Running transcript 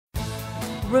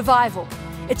revival.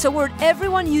 It's a word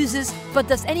everyone uses, but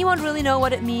does anyone really know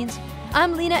what it means?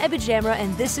 I'm Lena Ebijamra,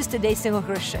 and this is Today's Single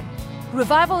Christian.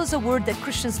 Revival is a word that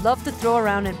Christians love to throw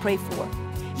around and pray for.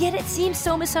 Yet it seems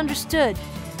so misunderstood.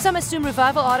 Some assume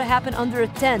revival ought to happen under a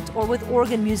tent or with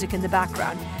organ music in the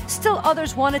background. Still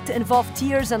others want it to involve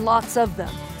tears and lots of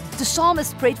them. The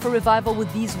psalmist prayed for revival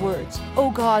with these words, "O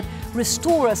God,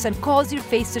 restore us and cause your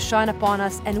face to shine upon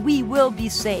us, and we will be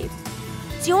saved."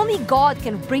 See, only God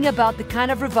can bring about the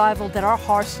kind of revival that our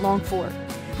hearts long for.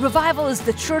 Revival is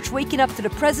the church waking up to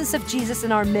the presence of Jesus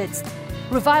in our midst.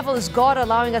 Revival is God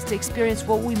allowing us to experience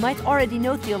what we might already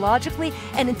know theologically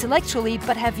and intellectually,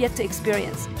 but have yet to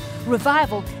experience.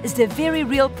 Revival is the very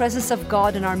real presence of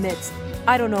God in our midst.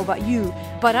 I don't know about you,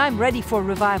 but I'm ready for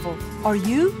revival. Are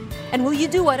you? And will you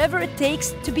do whatever it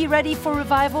takes to be ready for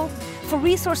revival? For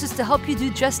resources to help you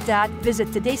do just that,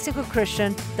 visit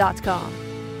todaysinglechristian.com.